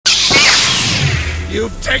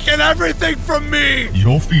You've taken everything from me!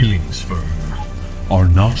 Your feelings, Fern, are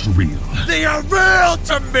not real. They are real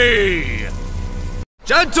to me!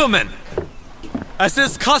 Gentlemen, as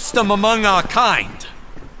is custom among our kind,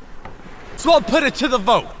 so I'll put it to the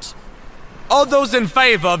vote. All those in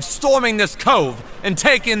favor of storming this cove and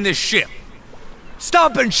taking this ship,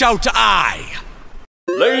 stomp and shout aye!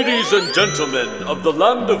 Ladies and gentlemen of the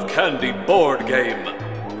Land of Candy board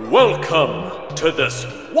game, welcome to this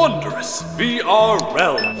wondrous VR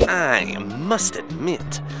realm. I must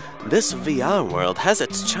admit, this VR world has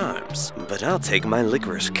its charms, but I'll take my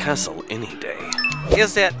licorice castle any day.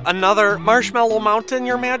 Is it another Marshmallow Mountain,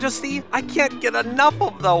 Your Majesty? I can't get enough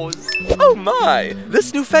of those. Oh my!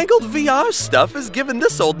 This newfangled VR stuff is giving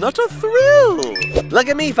this old nut a thrill! Look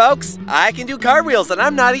at me, folks! I can do cartwheels and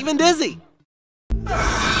I'm not even dizzy!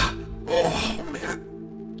 Oh, man.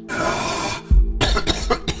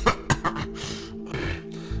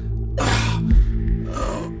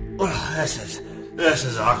 This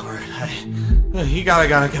is awkward. You gotta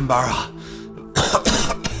go to Kimbara.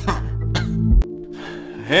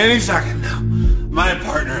 Any second now, my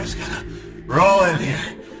partner is gonna roll in here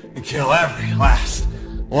and kill every last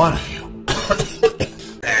one of you.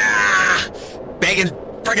 Begging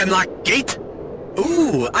friggin' lock gate?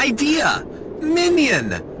 Ooh, idea!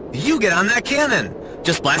 Minion! You get on that cannon!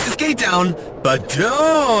 Just blast this gate down, but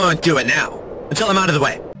don't do it now, until I'm out of the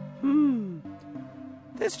way.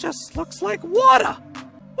 This just looks like water.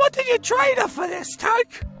 What did you trade her for this,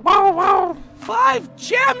 Tyke? Wow. 5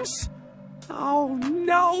 gems? Oh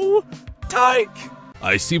no, Tyke!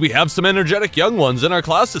 I see we have some energetic young ones in our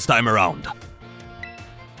class this time around.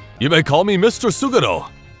 You may call me Mr. Suguro.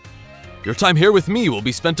 Your time here with me will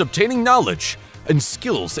be spent obtaining knowledge and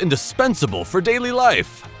skills indispensable for daily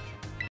life.